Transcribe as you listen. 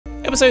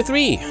Episode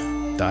 3,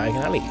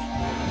 Diagon Alley.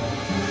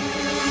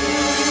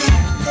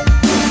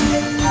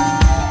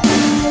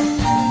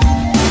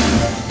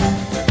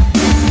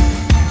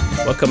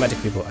 Welcome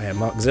magic people, I am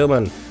Mark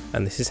Zealman,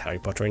 and this is Harry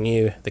Potter and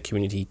You, the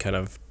community kind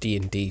of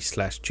D&D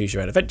 / choose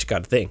your own adventure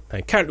card thing.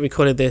 I'm currently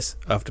recording this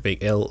after being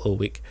ill all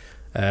week.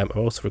 I'm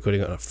also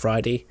recording it on a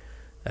Friday,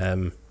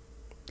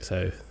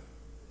 so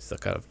it's the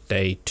kind of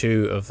day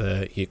 2 of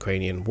the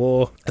Ukrainian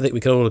war. I think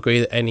we can all agree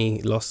that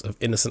any loss of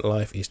innocent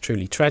life is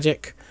truly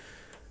tragic,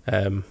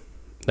 no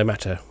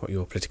matter what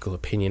your political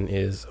opinion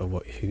is or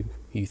who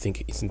you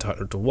think is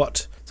entitled to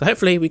what. So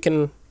hopefully we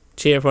can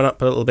cheer everyone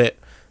up a little bit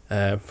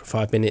for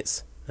 5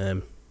 minutes,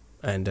 and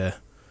then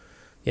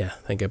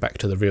go back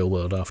to the real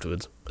world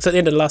afterwards. So at the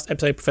end of the last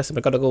episode, Professor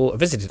McGonagall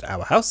visited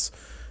our house.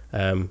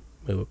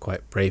 We were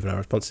quite brave in our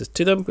responses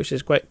to them, which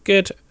is quite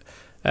good.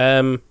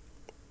 I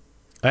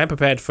am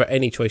prepared for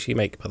any choice you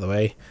make, by the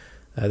way.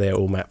 They're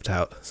all mapped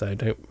out, so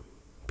don't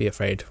be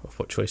afraid of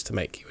what choice to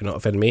make. You will not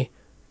offend me.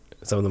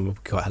 Some of them will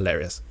be quite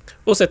hilarious.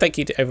 Also, thank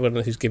you to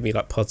everyone who's given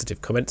me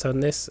positive comments on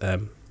this.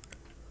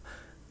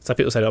 Some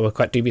people said I was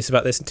quite dubious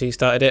about this until you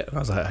started it. And I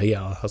was like, oh,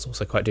 yeah, I was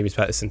also quite dubious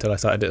about this until I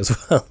started it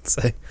as well.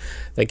 So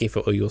thank you for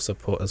all your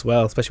support as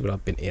well, especially when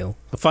I've been ill.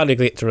 I finally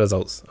get to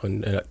results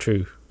on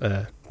true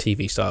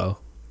TV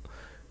style.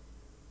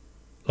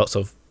 Lots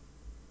of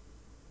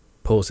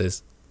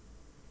pauses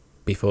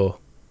before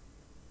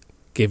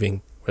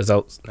giving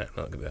results. No, not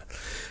going to do that.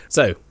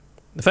 So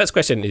the first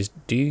question is,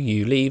 do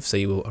you leave so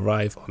you will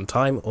arrive on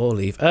time or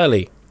leave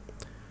early?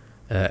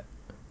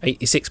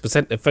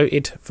 86% have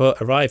voted for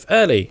arrive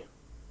early,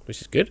 which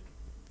is good.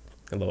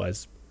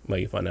 Otherwise, well,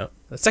 you find out.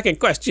 The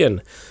second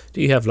question, do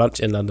you have lunch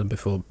in London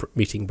before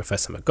meeting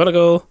Professor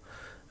McGonagall?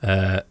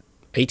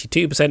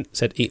 82%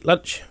 said eat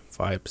lunch,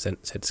 5%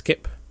 said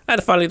skip.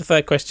 And finally, the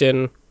third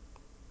question,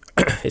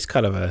 it's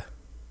kind of a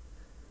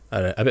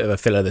bit of a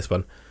filler, this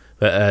one.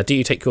 But do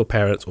you take your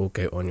parents or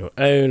go on your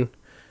own?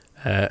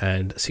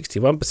 And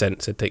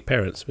 61% said take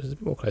parents, which is a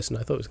bit more close than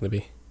I thought it was going to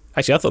be.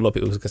 Actually, I thought a lot of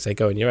people was going to say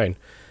go on your own.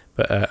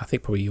 But I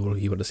think probably you want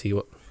to see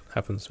what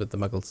happens with the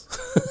muggles.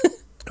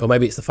 Or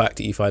maybe it's the fact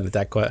that you find the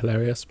dad quite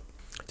hilarious.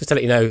 Just to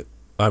let you know,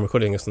 I'm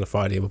recording this on the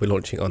Friday. We'll be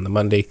launching on the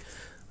Monday.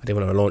 I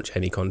didn't want to launch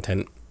any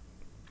content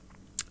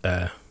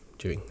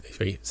during a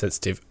very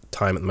sensitive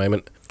time at the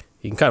moment.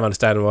 You can kind of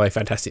understand why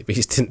Fantastic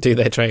Beasts didn't do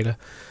their trailer.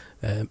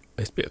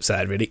 It's a bit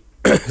sad, really.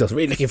 I was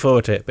really looking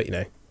forward to it, but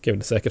given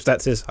the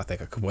circumstances, I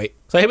think I could wait.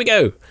 So here we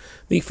go.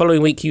 The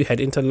following week you head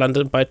into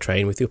London by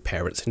train with your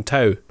parents in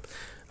tow.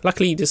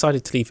 Luckily you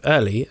decided to leave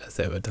early as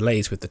there were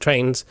delays with the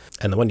trains,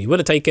 and the one you would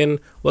have taken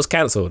was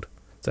cancelled.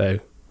 So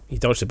you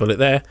dodged a bullet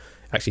there.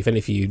 Actually, if any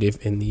of you live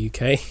in the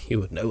UK, you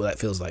would know what that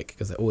feels like,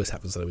 because it always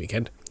happens on the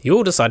weekend. You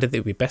all decided that it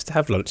would be best to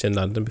have lunch in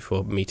London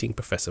before meeting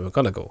Professor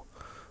McGonagall.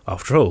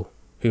 After all,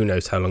 who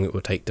knows how long it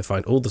will take to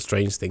find all the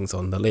strange things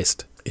on the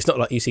list. It's not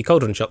like you see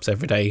cauldron shops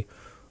every day,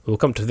 or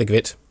come to think of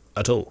it,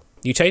 at all.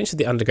 You change to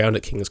the underground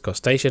at King's Cross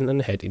Station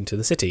and head into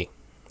the city.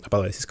 By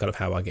the way, this is kind of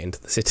how I get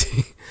into the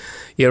city.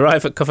 You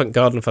arrive at Covent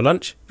Garden for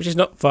lunch, which is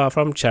not far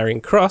from Charing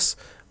Cross,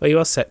 where you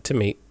are set to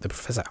meet the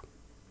Professor.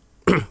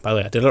 By the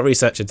way, I did a lot of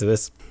research into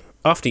this.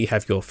 After you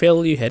have your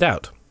fill, you head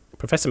out.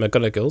 Professor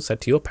McGonagall said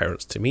to your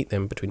parents to meet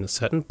them between a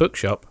certain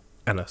bookshop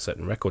and a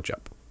certain record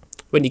shop.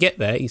 When you get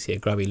there, you see a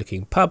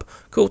grubby-looking pub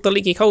called the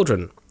Leaky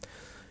Cauldron.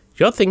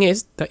 The odd thing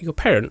is that your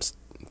parents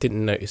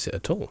didn't notice it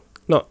at all.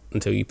 Not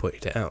until you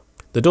pointed it out.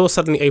 The door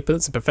suddenly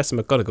opens and Professor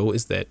McGonagall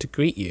is there to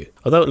greet you.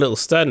 Although a little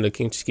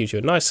stern-looking, she gives you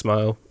a nice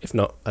smile, if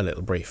not a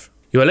little brief.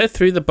 You are led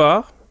through the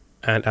bar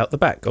and out the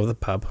back of the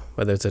pub,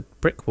 where there's a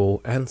brick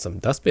wall and some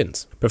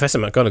dustbins. Professor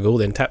McGonagall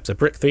then taps a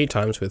brick 3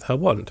 times with her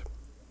wand.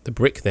 The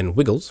brick then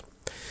wiggles,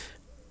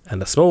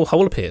 and a small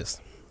hole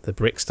appears. The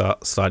brick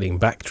starts sliding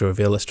back to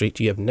reveal a street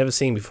you have never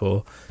seen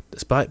before,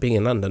 despite being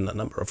in London a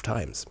number of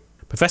times.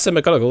 Professor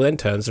McGonagall then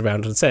turns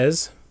around and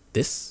says,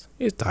 "This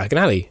is Diagon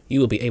Alley.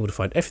 You will be able to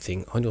find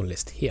everything on your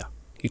list here."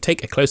 You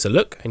take a closer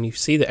look and you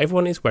see that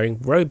everyone is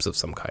wearing robes of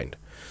some kind.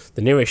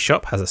 The nearest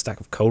shop has a stack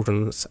of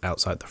cauldrons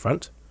outside the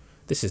front.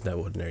 This is no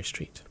ordinary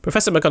street.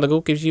 Professor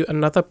McGonagall gives you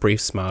another brief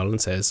smile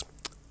and says,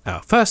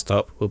 "Our first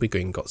stop will be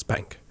Gringotts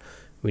Bank.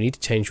 We need to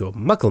change your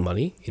muggle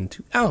money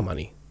into our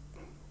money."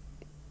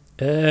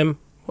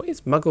 What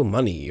is muggle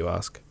money, you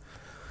ask?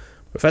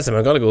 Professor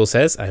McGonagall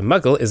says, "A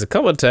muggle is a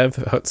common term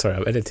for..." Oh, sorry,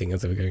 I'm editing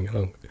as we're going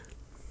along.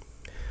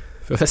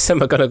 Professor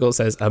McGonagall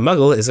says, "A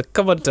muggle is a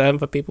common term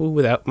for people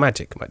without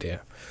magic, my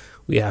dear.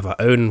 We have our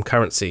own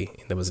currency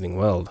in the Wizarding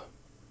world.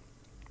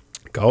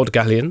 Gold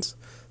galleons,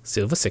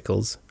 silver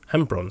sickles,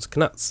 and bronze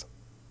knuts."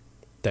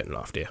 Don't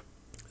laugh, dear.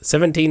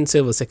 17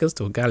 silver sickles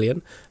to a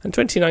galleon, and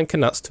 29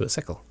 knuts to a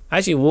sickle.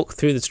 As you walk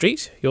through the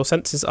street, your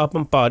senses are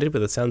bombarded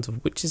with the sounds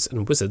of witches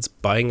and wizards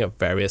buying up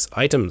various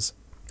items.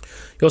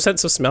 Your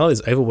sense of smell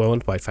is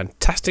overwhelmed by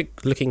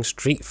fantastic-looking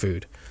street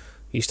food.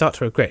 You start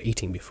to regret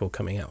eating before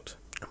coming out.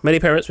 Many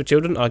parents with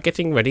children are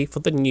getting ready for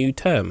the new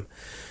term.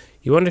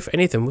 You wonder if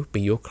any of them will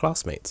be your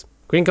classmates.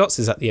 Gringotts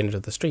is at the end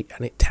of the street,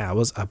 and it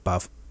towers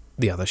above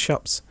the other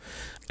shops.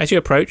 As you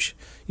approach,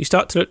 you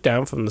start to look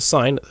down from the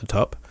sign at the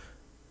top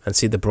and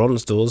see the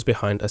bronze doors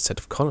behind a set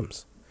of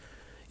columns.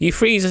 You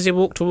freeze as you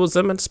walk towards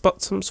them and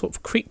spot some sort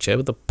of creature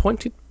with a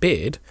pointed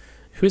beard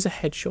who is a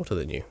head shorter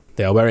than you.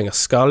 They are wearing a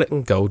scarlet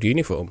and gold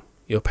uniform.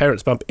 Your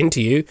parents bump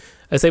into you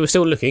as they were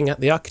still looking at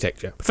the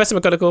architecture. Professor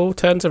McGonagall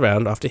turns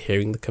around after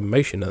hearing the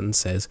commotion and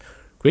says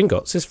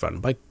Gringotts is run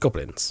by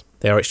goblins.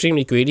 They are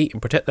extremely greedy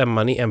and protect their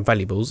money and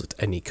valuables at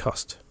any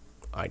cost.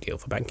 Ideal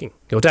for banking.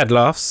 Your dad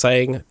laughs,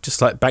 saying,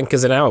 just like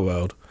bankers in our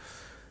world.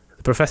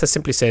 The professor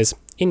simply says,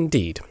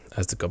 indeed,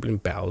 as the goblin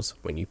bows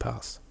when you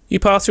pass. You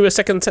pass through a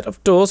second set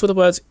of doors with the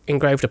words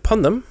engraved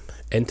upon them,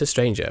 enter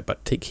stranger,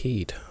 but take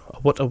heed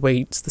of what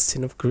awaits the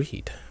sin of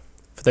greed.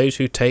 For those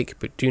who take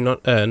but do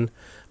not earn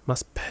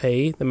must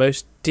pay the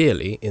most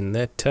dearly in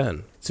their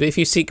turn. So if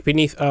you seek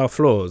beneath our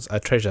floors a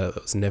treasure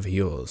that was never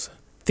yours,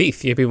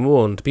 thief, you have been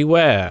warned,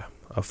 beware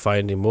of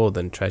finding more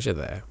than treasure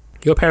there.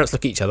 Your parents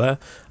look at each other,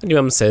 and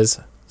your mum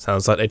says,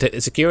 sounds like they take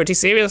the security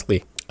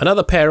seriously.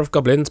 Another pair of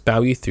goblins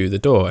bow you through the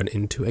door and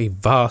into a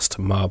vast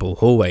marble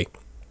hallway,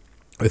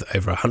 with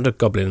over 100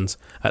 goblins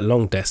at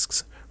long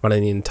desks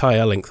running the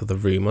entire length of the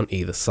room on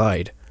either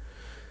side.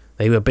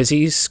 They were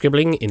busy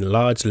scribbling in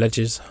large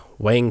ledgers,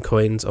 weighing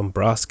coins on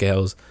brass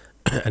scales,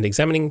 and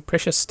examining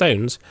precious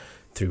stones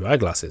through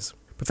eyeglasses.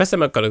 Professor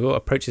McGonagall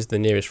approaches the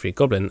nearest free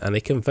goblin and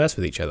they converse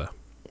with each other.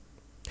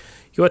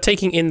 You are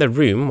taking in the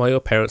room while your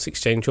parents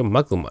exchange your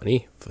muggle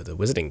money for the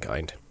wizarding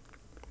kind.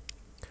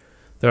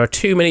 There are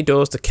too many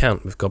doors to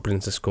count, with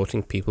goblins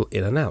escorting people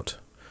in and out.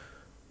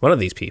 One of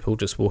these people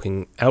just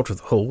walking out of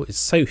the hall is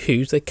so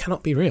huge they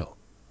cannot be real.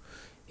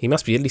 He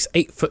must be at least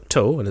 8 foot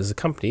tall and is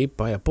accompanied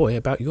by a boy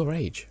about your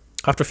age.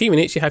 After a few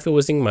minutes you have your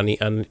wizarding money,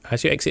 and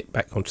as you exit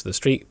back onto the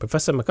street,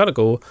 Professor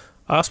McGonagall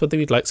asks whether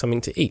you'd like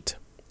something to eat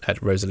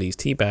at Rosalie's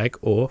tea bag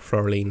or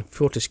Floraline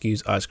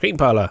Fortescue's ice cream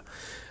parlour.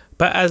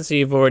 But as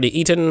you've already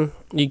eaten,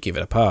 you give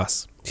it a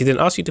pass. She then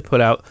asks you to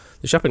pull out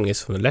the shopping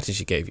list from the letter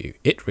she gave you.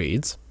 It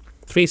reads,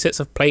 3 sets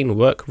of plain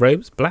work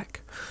robes,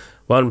 black,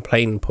 1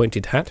 plain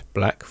pointed hat,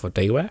 black for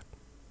daywear,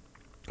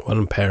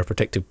 1 pair of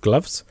protective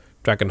gloves,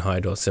 dragon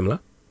hide or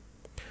similar,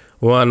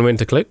 1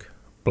 winter cloak,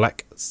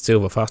 black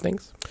silver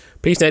fastenings.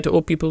 Please note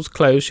all people's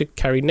clothes should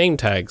carry name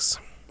tags.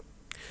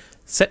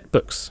 Set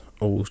books.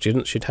 All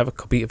students should have a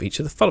copy of each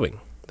of the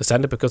following. The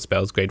Standard Book of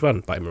Spells, Grade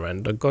 1 by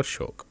Miranda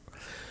Gottschalk.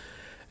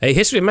 A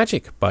History of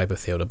Magic by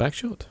Bathilda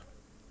Bagshot.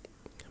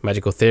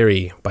 Magical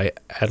Theory by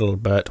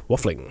Adelbert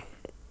Waffling.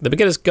 The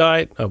Beginner's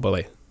Guide... Oh,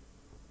 boy.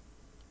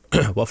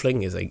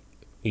 Waffling is a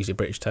usually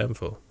British term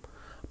for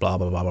blah,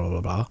 blah, blah, blah,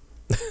 blah, blah.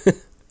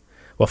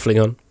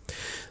 Waffling on.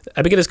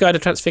 A Beginner's Guide to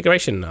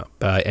Transfiguration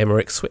by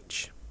Emmerich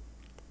Switch.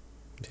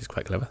 Which is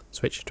quite clever.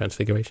 Switch,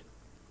 Transfiguration.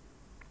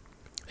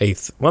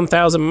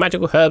 1000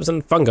 Magical Herbs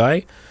and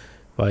Fungi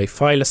by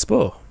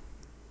Phylospore.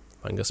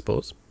 Fungus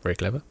Spores. Very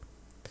clever.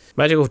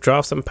 Magical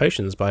Drafts and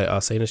Potions by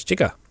Arsenus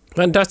Jigger.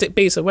 Fantastic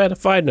Beasts and Where to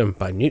Find Them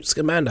by Newt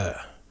Scamander.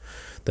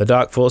 The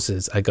Dark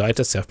Forces, A Guide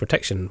to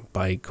Self-Protection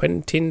by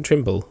Quentin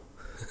Trimble.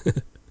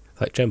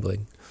 Like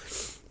trembling.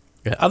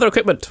 Other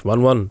equipment,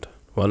 1 wand,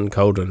 1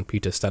 cauldron,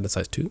 pewter standard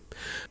size 2,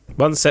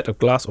 1 set of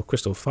glass or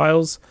crystal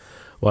phials,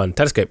 1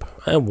 telescope,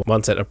 and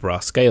 1 set of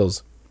brass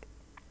scales.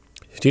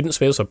 Students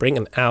may also bring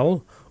an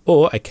owl,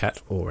 or a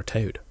cat, or a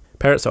toad.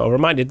 Parents are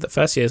reminded that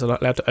first years are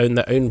not allowed to own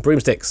their own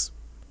broomsticks.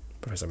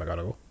 Professor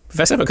McGonagall.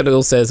 Professor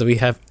McGonagall says that we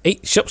have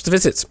 8 shops to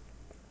visit.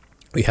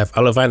 We have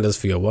Ollivanders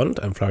for your wand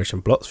and Flourish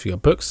and Blots for your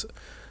books.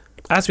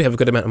 As we have a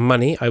good amount of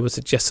money, I would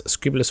suggest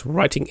scribbleless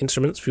writing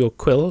instruments for your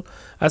quill,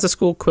 as the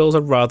school quills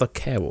are rather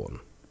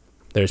careworn.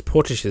 There is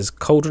Portish's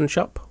Cauldron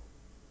Shop,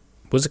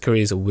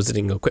 Wizardcary's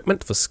wizarding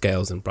equipment for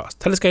scales and brass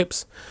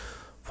telescopes.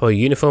 For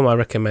uniform, I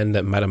recommend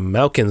Madame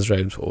Malkin's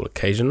robes for all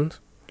occasions.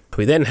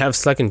 We then have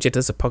Slug and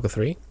Jitter's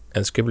apothecary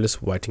and scribbleless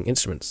writing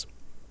instruments.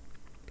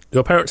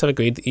 Your parents have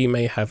agreed that you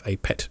may have a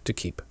pet to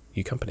keep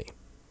you company.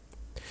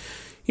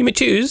 You may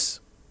choose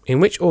in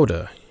which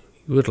order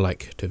you would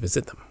like to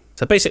visit them.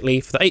 So basically,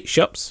 for the 8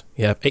 shops,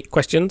 you have 8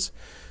 questions,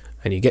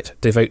 and you get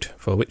to vote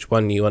for which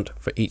one you want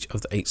for each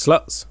of the 8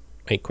 slots.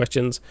 8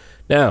 questions.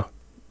 Now,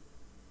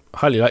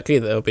 highly likely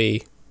that there'll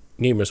be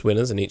numerous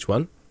winners in each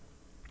one.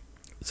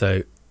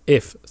 So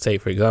if, say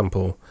for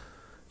example,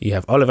 you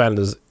have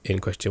Ollivanders in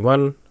question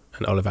 1,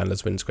 and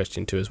Ollivanders wins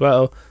question 2 as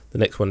well, the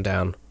next one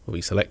down will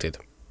be selected.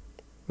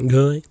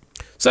 Okay.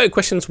 So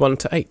questions 1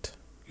 to 8.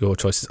 Your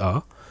choices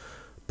are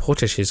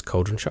Portish's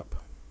Cauldron Shop,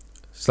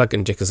 Slug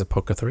and Jicker's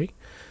apothecary,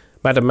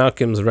 Madame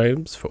Malcolm's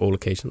robes for all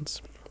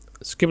occasions,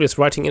 scribbleless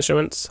writing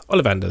instruments,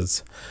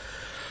 Ollivanders,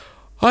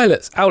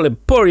 Islet's Owl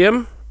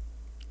Emporium,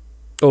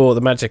 or the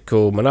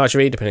Magical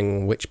Menagerie,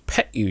 depending on which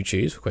pet you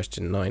choose for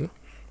question 9.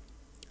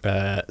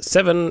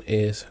 7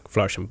 is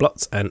Flourish and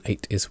Blots, and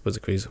 8 is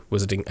Wizardcary's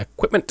wizarding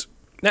equipment.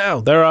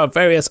 Now, there are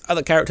various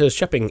other characters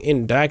shopping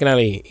in Diagon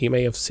Alley. You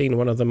may have seen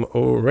one of them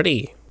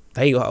already.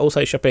 They are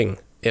also shopping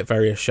at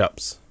various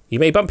shops. You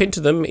may bump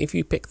into them if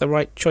you pick the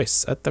right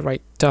choice at the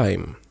right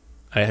time.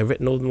 I have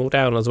written all them all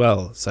down as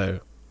well, so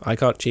I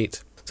can't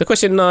cheat. So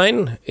question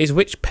 9 is,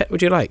 which pet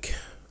would you like?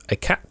 A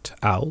cat,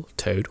 owl,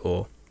 toad,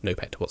 or no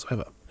pet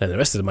whatsoever? And the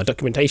rest of my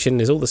documentation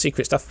is all the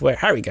secret stuff where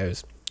Harry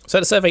goes. So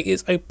the survey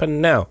is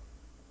open now,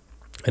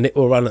 and it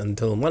will run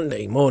until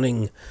Monday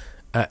morning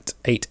at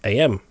 8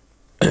 AM,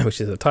 which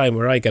is the time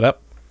where I get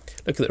up,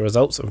 look at the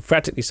results, and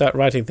frantically start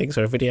writing things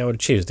for a video on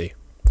Tuesday.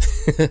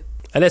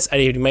 Unless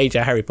any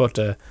major Harry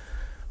Potter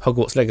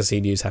Hogwarts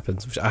Legacy news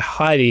happens, which I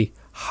highly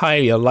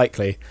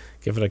unlikely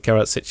given the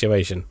current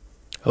situation.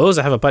 I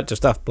also have a bunch of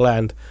stuff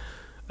planned.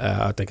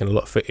 I've taken a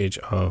lot of footage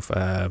of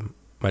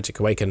Magic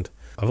Awakened.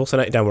 I've also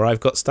noted down where I've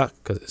got stuck,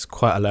 because it's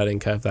quite a learning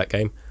curve, that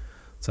game.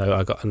 So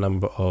I got a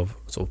number of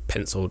sort of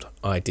penciled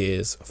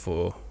ideas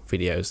for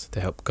videos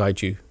to help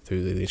guide you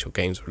through the initial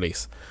game's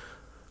release.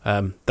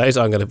 Those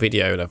I'm going to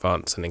video in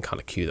advance and then kind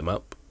of queue them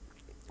up,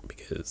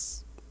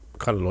 because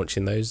kind of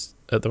launching those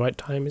at the right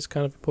time is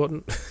kind of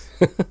important.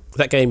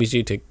 That game is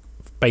due to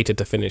beta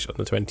to finish on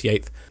the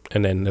 28th,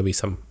 and then there'll be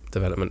some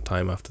development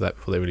time after that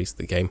before they release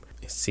the game.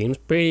 It seems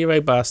pretty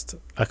robust.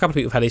 A couple of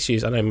people have had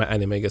issues. I know Matt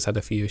Animega's had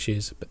a few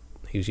issues, but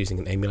he was using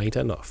an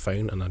emulator, not a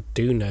phone, and I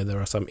do know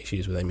there are some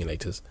issues with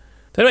emulators.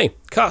 So anyway,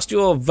 cast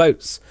your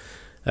votes,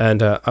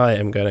 and I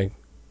am going to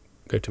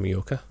go to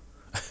Mallorca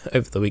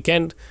over the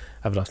weekend,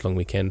 have a nice long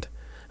weekend,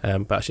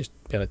 but I should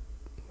be able to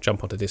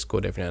jump onto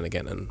Discord every now and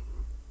again and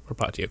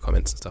reply to your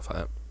comments and stuff like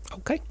that.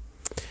 Okay,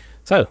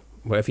 so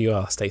wherever you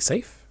are, stay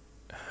safe,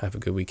 have a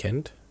good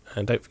weekend,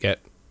 and don't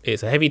forget,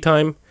 it's a heavy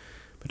time,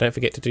 but don't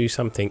forget to do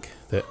something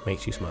that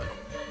makes you smile.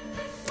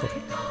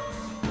 Okay.